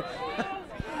don't know.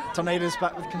 Tornado's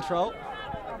back with control.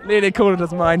 Leah Calder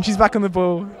doesn't mind. She's back on the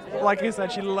ball. Like I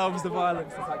said, she loves the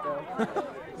violence of that girl.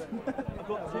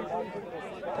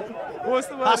 What's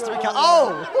the word? Has to be catch.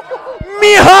 Oh!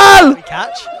 Michal!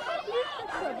 Catch.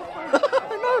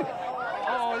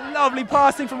 Oh, lovely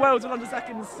passing from Wales in under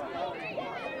seconds.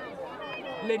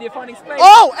 Lydia finding space.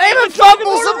 Oh, Eamon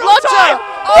fumbles the bludger!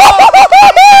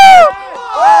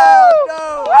 Oh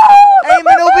no!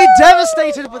 Eamon will be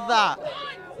devastated with that.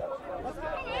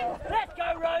 Let's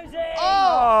go, Rosie!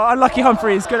 Oh, unlucky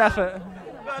Humphreys. Good effort.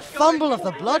 Fumble of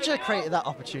the bludger created that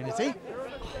opportunity.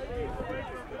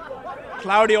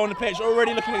 Claudio on the pitch,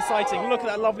 already looking exciting. Look at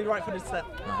that lovely right-footed step.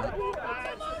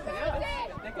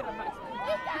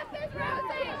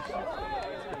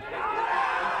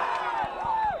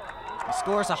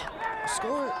 Score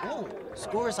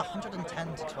is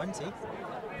 110 to 20.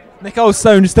 Nicole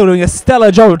Stone is still doing a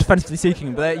stellar job of defensively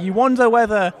seeking, but you wonder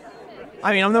whether.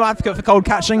 I mean, I'm no advocate for cold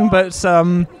catching, but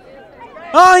you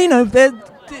know,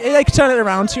 they could turn it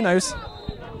around. Who knows?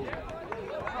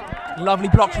 Lovely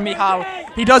block from Michal.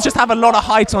 He does just have a lot of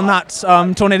height on that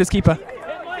Tornadoes keeper.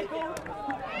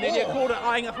 Lydia Calder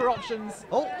eyeing up her options.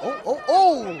 Oh!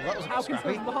 That was How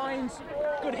scrappy. from behind.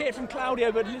 Good hit from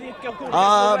Claudio, but Lydia Calder.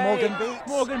 Morgan beats.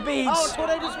 Morgan beats. Oh,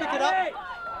 Tornadoes pick it up.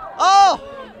 Oh!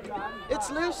 It's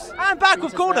loose. And back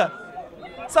with Calder.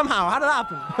 Somehow, how did that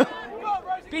happen?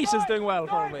 Beater's doing well,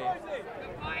 probably.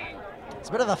 It's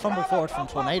a bit of a fumble forward from All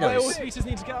Tornadoes. Beaters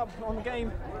need to get up on the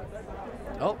game.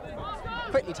 Oh,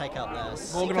 quickly take out there.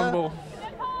 Morgan on the ball.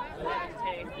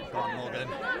 Come on, Morgan.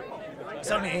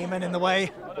 It's only Eamon in the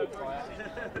way.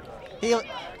 Heel.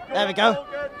 There we go.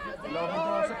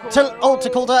 To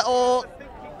Calder. Oh,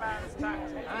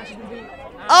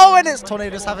 and it's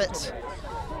Tornadoes have it.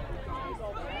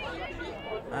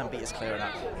 And beat is clearing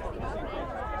up.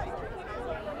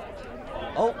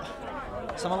 Oh,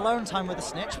 some alone time with the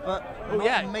snitch, but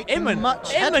not making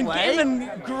much headway.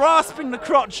 Eamon grasping the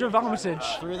crotch of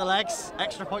Armitage. Through the legs,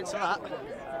 extra points for that.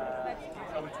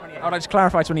 I would like to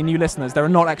clarify to any new listeners, there are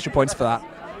not extra points for that.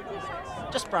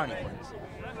 Just brownie points.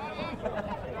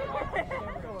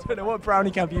 Don't know what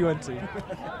brownie camp you went to.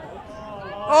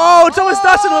 Oh, Thomas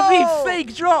Dutton with the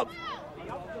fake drop.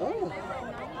 Ooh.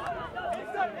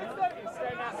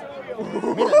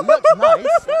 I mean, it looks nice.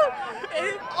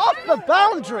 Off the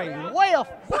boundary, way off.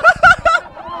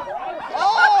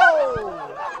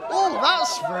 Oh,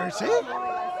 that's fruity.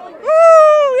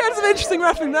 Woo! We had some interesting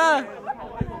reffing there.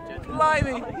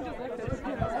 Blimey.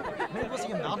 Was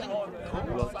he a mounting?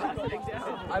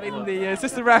 I mean, the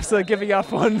assistant refs are giving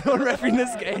up on refereeing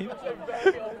this game.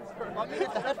 I mean,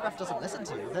 if the head ref doesn't listen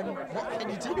to you, then what can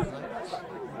you do?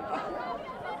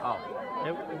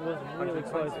 It was really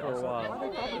close for a while.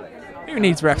 Who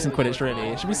needs refs in Quidditch, really?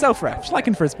 It should be self-refs, like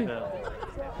in Frisbee.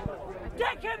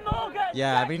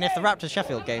 Yeah, I mean, if the Raptors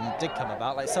Sheffield game did come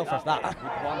about, like self-ref that.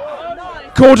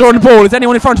 Calder on the ball. Is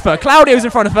anyone in front of her? Claudio's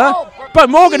in front of her. But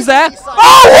Morgan's there.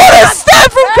 Oh, what a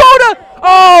step from Calder!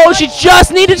 Oh, she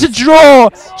just needed to draw.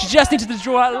 She just needed to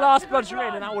draw that last bludger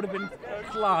in, and that would have been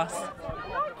class.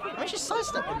 I mean, she's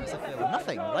sidestepping into the field.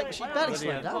 Nothing. Like, she barely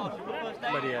slowed down.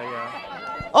 Lydia,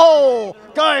 yeah. Oh,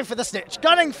 going for the snitch.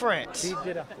 Gunning for it. She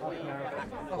did a half marathon.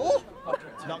 Oh,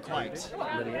 not quite.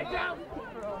 Lydia.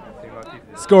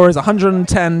 Score is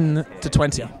 110 to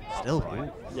 20. Still.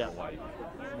 Yeah.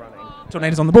 Running.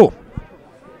 Tornadoes on the ball.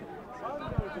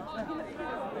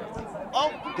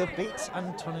 Oh, good beats,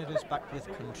 and Tornadoes back with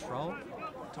control.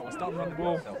 Thomas Dutton on the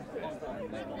ball.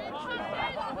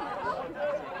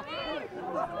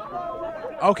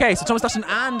 Okay, so Thomas Dutton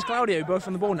and Claudio both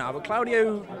on the ball now, but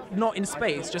Claudio not in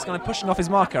space, just kind of pushing off his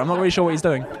marker. I'm not really sure what he's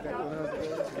doing.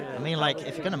 I mean, like,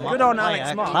 if you're going to mark Good on the player,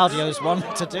 Alex Marks. Claudio's one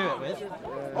to do it with.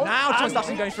 Now Thomas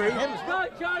Dutton going through.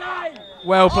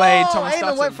 Well played, Thomas Eamon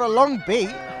Dutton. went for a long beat.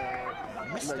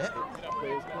 Missed it.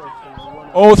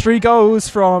 All 3 goals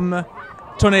from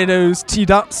Tornadoes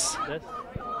T-Duts.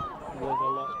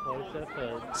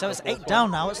 So it's 8 down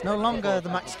now. It's no longer the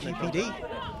max QPD.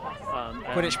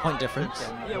 Quidditch point difference.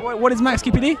 Yeah, what is max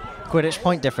QPD? Quidditch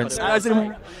point difference.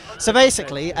 So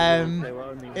basically,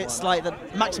 it's like the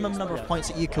maximum number of points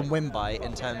that you can win by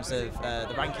in terms of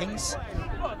the rankings.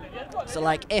 So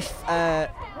like if,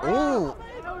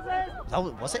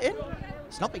 was it in?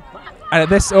 It's not big. And at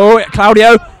this,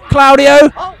 Claudio!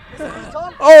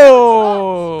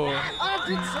 Oh!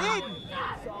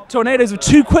 Tornadoes with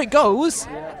 2 quick goals.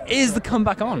 Is the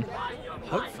comeback on?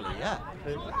 Hopefully, yeah.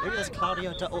 Maybe this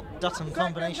Claudio Dutton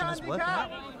combination is working out.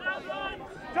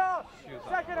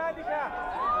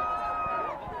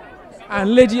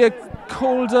 And Lydia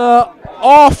Calder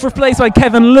off, replaced by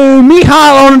Kevin Liu. Michal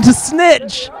on to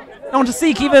Snitch. On to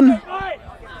Seek even.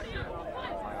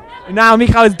 Now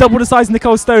Michal is double the size of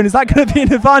Nicole Stone. Is that going to be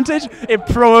an advantage? It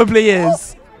probably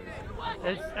is.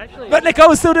 But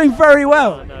Nicole's still doing very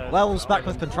well. Wells back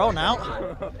with control now.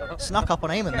 Snuck up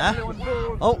on Eamon there.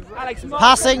 Oh,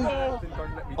 passing.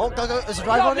 Oh, go. There's a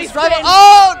driver on his driver.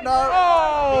 Oh, no.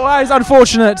 Oh, that is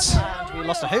unfortunate. We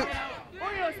lost a hoop.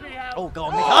 Oh, go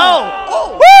on, Michal.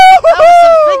 Oh, there was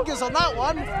some fingers on that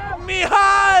one.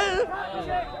 Michal!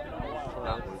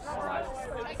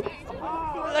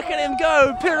 Look at him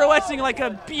go, pirouetting like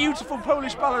a beautiful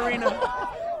Polish ballerina.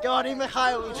 Go on,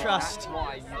 Michal, we trust.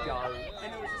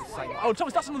 Oh,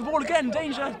 Thomas Dutton on the ball again.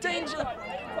 Danger.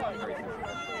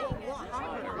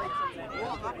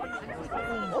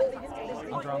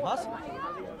 Underarm pass.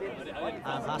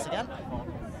 And pass again.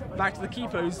 Back to the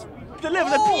keepers.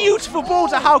 Delivers a beautiful ball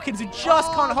to Hawkins, who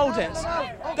just can't hold it.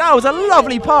 That was a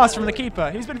lovely pass from the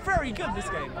keeper. He's been very good this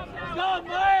game. Go on,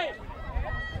 mate!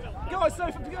 Go on,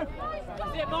 Sophie, go.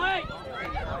 That's it, mate!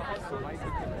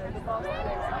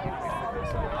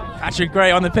 Patrick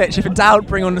Gray on the pitch. If in doubt,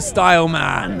 bring on the style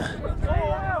man.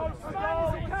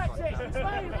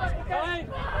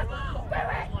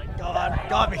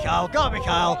 Go on,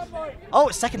 Michal. Oh,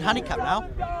 it's second handicap now.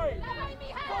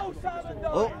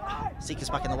 Oh, Seeker's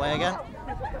back in the way again.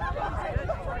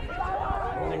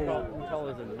 Nicole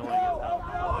is annoying as hell.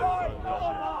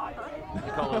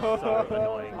 Nicole is so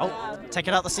annoying. Oh,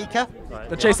 taking out the Seeker.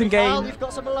 The chasing game. You've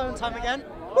got some alone time again.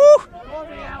 Woo!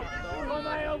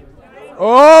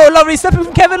 Oh, lovely stepping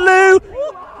from Kevin Liu.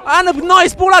 And a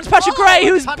nice ball out to Patrick Gray,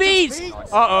 who's beat.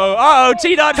 Uh-oh,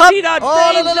 T-Dot, danger.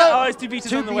 Oh, it's 2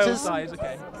 beaters on the Wales side,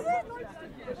 okay.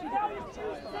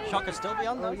 Shot could still be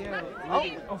on though.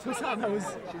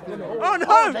 Oh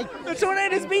no! The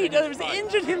Tornadoes beat. He's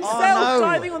injured himself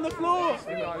diving on the floor.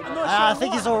 I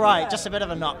think he's all right. Just a bit of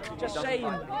a knock. Just shame.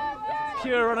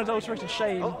 Pure unadulterated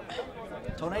shame. Oh.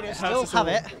 Tornadoes still have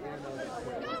it.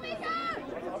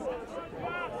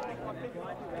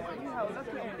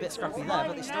 Bit scrappy there,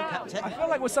 but they still kept it. I feel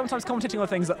like we're sometimes commentating on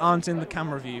things that aren't in the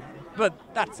camera view, but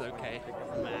that's okay.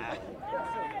 Nah.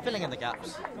 Filling in the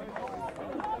gaps.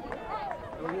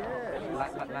 Does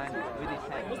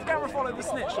the camera follow the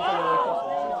snitch?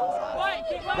 Well, I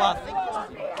think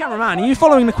Cameraman, are you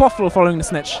following the quaffle or following the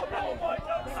snitch?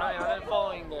 I'm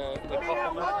following the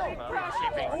quaffle,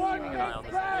 keeping an eye on the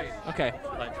snitch. Okay.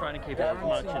 Like trying to keep it as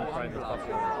much in frame as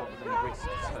possible.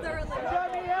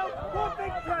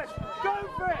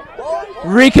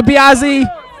 Rika Biazzi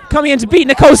coming in to beat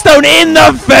Nicole Stone in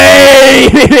the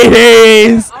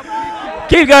face!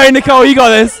 Keep going, Nicole, you got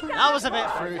this. that was a bit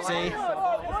fruity.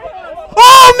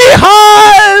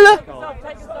 Oh,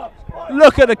 Michal!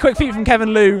 Look at the quick feet from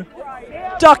Kevin Liu.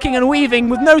 Ducking and weaving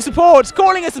with no support,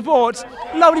 calling a support.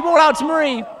 Lovely ball out to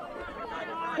Marie.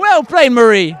 Well played,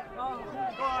 Marie.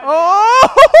 Oh,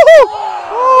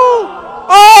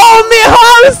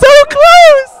 Michal is so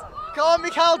close! Go on,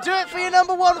 Michal, do it for your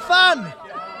 #1 fan.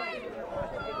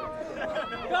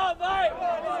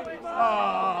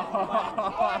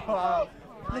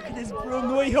 Look at his broom,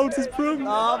 the way he holds his broom.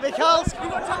 Oh, Michal.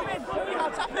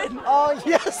 Tap in. Oh,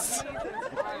 yes.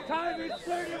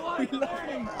 We love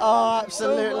him. Oh,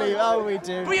 absolutely. Oh, we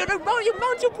do. But you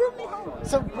mount your broom, Michal.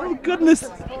 So, Oh, goodness.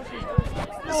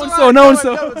 no one saw, no one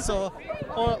saw.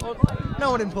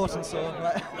 No one important saw.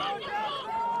 Right.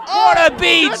 What a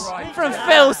beat from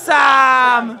Phil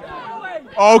Sam.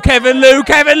 Oh, Kevin Liu.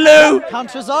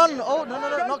 Counters on. Oh, no,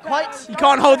 not quite. You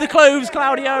can't hold the cloves,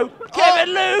 Claudio.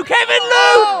 Kevin Liu.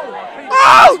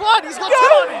 Oh! He's got 2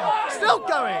 on him. Still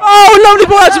going. Oh, lovely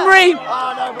ball out to Marie.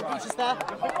 Oh, no, but Peter's there.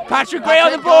 Patrick Gray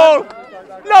on the ball.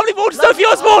 Lovely ball to Sophie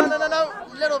Osborne. No.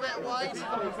 Little bit wide.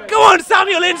 Go on,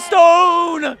 Samuel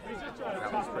Instone.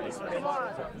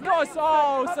 Go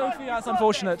Oh, Sophie, that's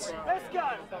unfortunate. Let's go.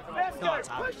 Let's go.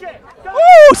 Push it. Go.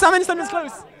 Woo! Sam Winston is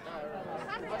close.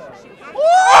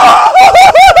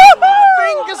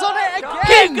 Fingers on it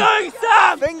again! Keep going,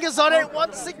 Sam! Fingers on it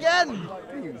once again!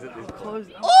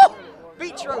 Oh!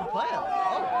 Beat your own player.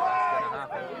 Oh.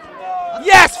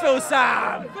 Yes, Phil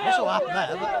Sam! Not sure what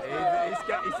happened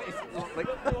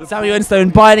there. Sammy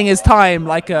Winstone biding his time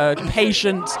like a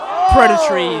patient,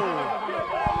 predatory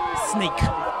sneak.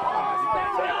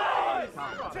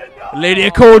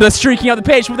 Lydia Calder streaking up the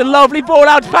pitch with a lovely ball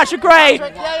out to Patrick Gray.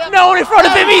 No one in front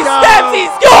of him, he steps, he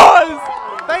scores!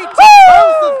 They took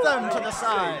both of them to the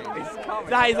side.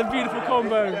 That is a beautiful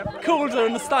combo. Calder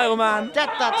and the style man. Get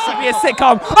that Could be a second.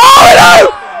 sitcom. Oh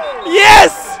no!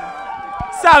 Yes!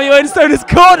 Sammy Winstone has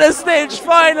caught a snitch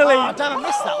finally. Oh, damn, I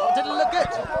missed that one. Didn't look good.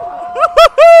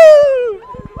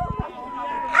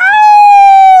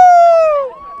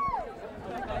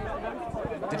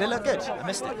 Did it look good? I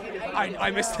missed it.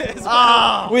 I missed it as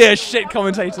well. We are shit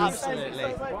commentators.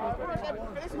 Absolutely.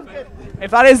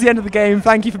 If that is the end of the game,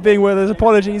 thank you for being with us.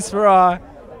 Apologies for our,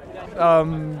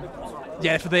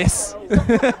 yeah, for this.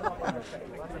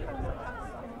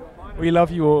 We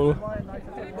love you all.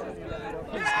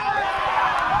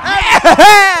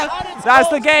 That's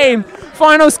the game.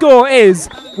 Final score is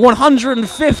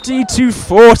 150 to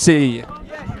 40.